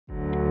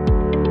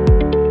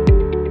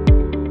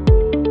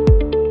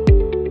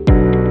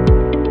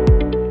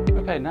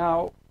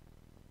now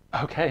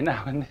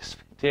in this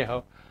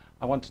video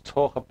I want to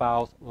talk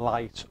about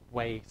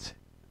lightweight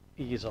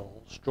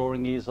easels,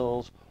 drawing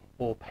easels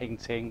or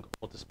painting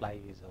or display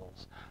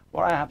easels.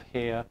 What I have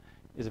here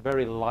is a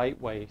very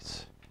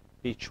lightweight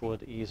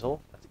beechwood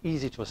easel that's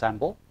easy to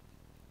assemble,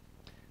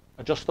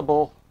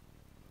 adjustable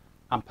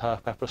and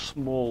perfect for a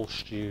small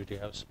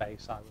studio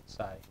space, I would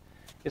say.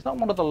 It's not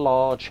one of the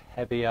large,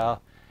 heavier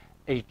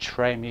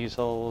H-frame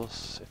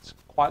easels. It's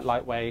quite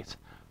lightweight,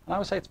 and I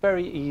would say it's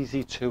very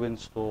easy to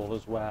install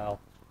as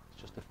well.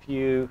 It's just a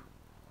few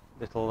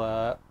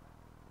little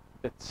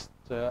bits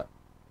to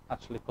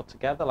actually put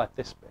together, like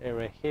this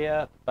area here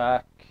at the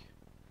back,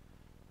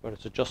 where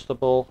it's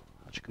adjustable.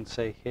 As you can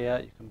see here,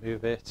 you can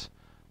move it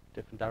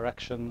different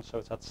directions, so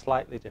it's at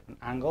slightly different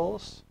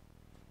angles.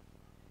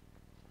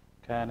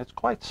 Okay, and it's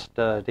quite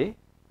sturdy.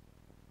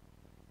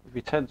 If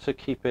you tend to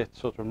keep it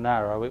sort of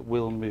narrow, it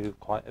will move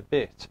quite a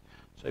bit.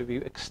 So if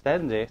you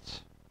extend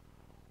it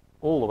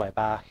all the way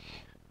back,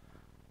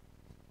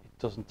 it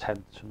doesn't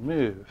tend to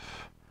move.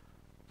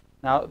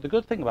 Now, the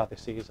good thing about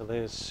this easel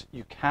is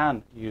you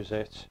can use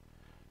it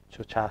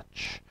to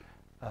attach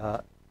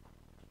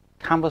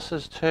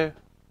canvases to.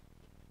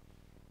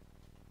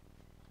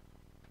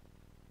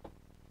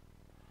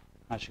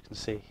 As you can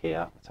see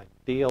here, it's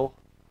ideal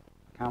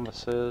for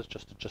canvases.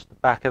 Just adjust the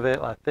back of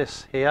it like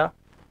this here,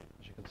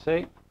 as you can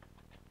see.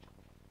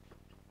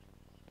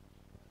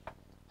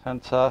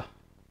 Center,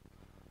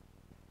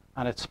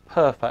 and it's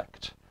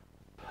perfect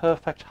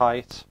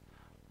height,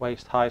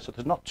 waist height, so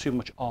there's not too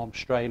much arm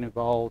strain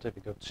involved if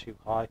you go too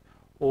high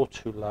or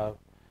too low.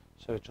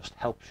 So it just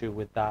helps you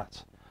with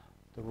that,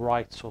 the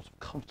right sort of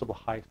comfortable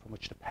height from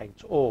which to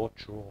paint or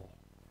draw.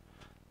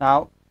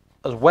 Now,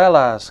 as well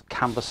as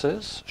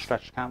canvases,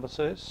 stretched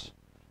canvases,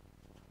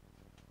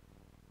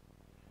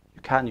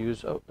 you can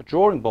use a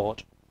drawing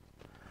board.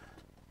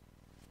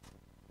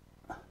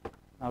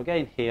 Now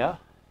again here,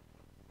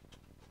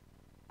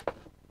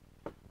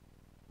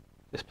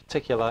 this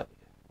particular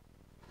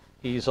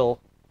easel,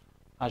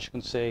 as you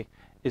can see,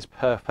 is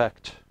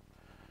perfect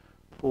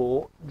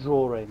for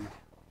drawing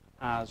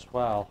as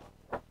well.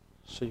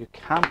 So you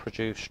can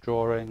produce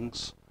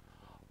drawings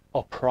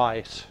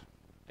upright,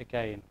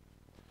 again,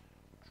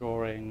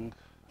 drawing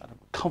at a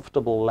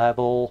comfortable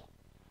level,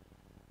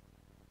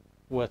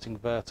 working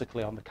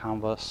vertically on the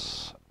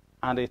canvas,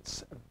 and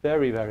it's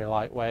very, very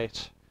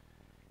lightweight,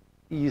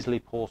 easily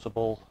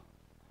portable,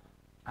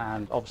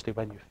 and obviously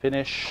when you're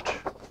finished,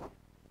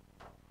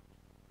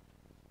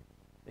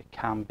 it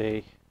can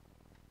be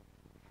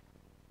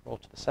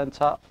brought to the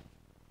center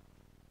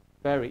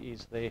very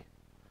easily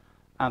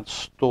and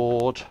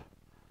stored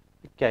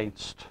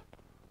against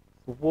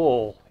the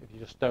wall if you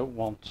just don't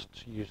want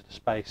to use the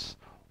space,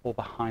 or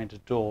behind a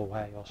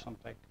doorway or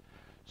something.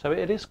 So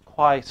it is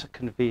quite a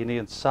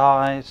convenient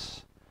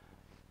size.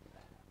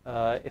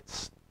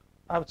 It's,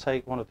 I would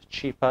say, one of the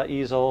cheaper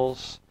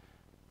easels.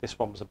 This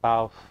one was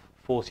about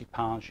 £40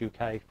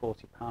 UK,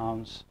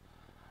 £40,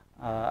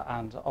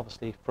 and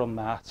obviously from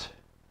that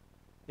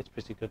it's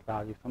pretty good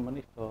value for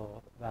money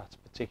for that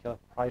particular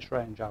price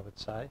range, I would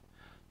say.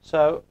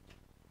 So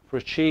for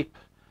a cheap,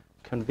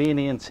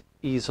 convenient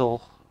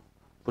easel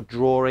for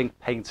drawing,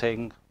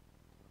 painting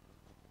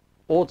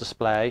or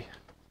display,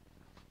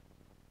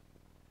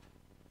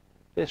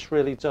 this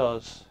really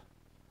does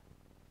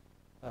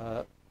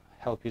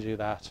help you do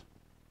that.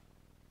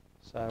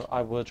 So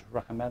I would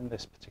recommend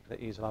this particular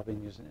easel. I've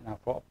been using it now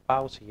for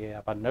about a year.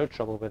 I've had no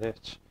trouble with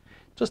it.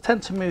 It does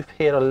tend to move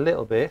here a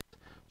little bit,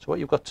 so what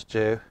you've got to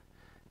do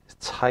is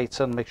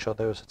tighten, make sure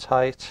those are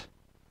tight,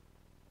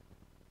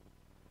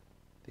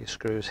 these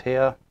screws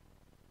here.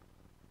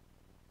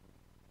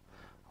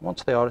 And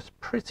once they are, it's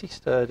pretty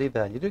sturdy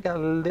then. You do get a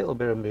little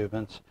bit of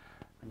movement,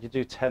 and you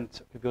do tend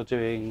to, if you're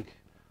doing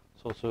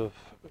sort of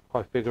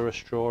quite vigorous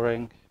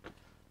drawing,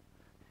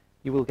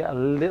 you will get a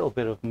little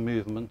bit of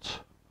movement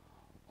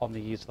on the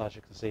easel, as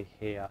you can see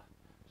here.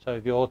 So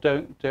if you're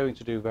going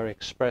to do very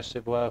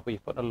expressive work where you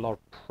put a lot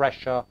of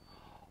pressure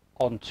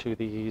onto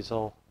the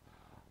easel,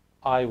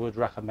 I would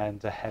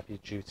recommend a heavy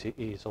duty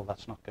easel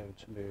that's not going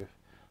to move.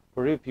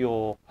 But if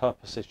your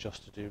purpose is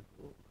just to do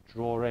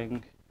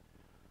drawing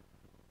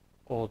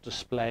or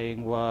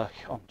displaying work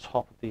on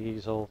top of the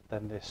easel,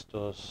 then this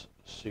does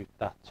suit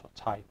that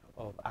type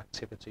of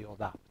activity or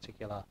that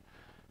particular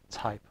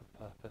type of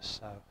purpose.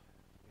 So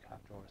you can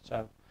draw it.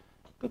 So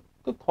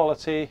good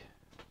quality,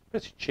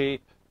 pretty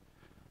cheap,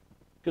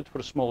 good for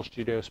a small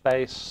studio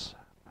space,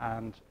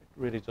 and it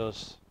really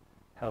does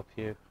help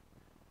you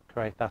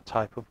create that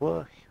type of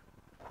work.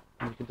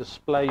 And you can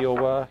display your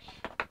work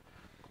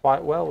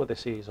quite well with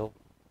this easel,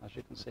 as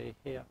you can see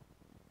here.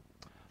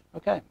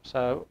 Okay,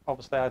 so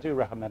obviously I do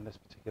recommend this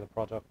particular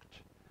product.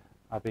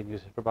 I've been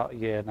using it for about a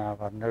year now. I've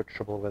had no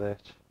trouble with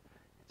it.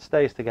 It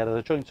stays together,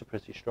 the joints are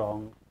pretty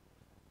strong,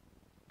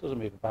 doesn't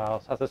move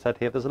about. As I said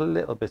here, there's a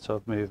little bit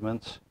of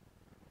movement.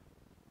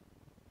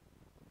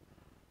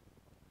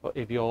 But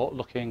if you're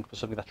looking for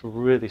something that's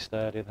really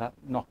sturdy, that's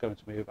not going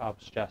to move, I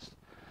would suggest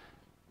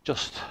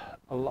just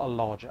a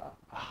larger,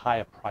 a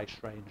higher price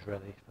range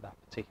really for that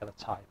particular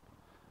type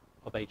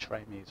of a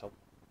frame easel.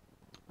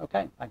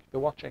 Okay, thank you for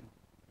watching.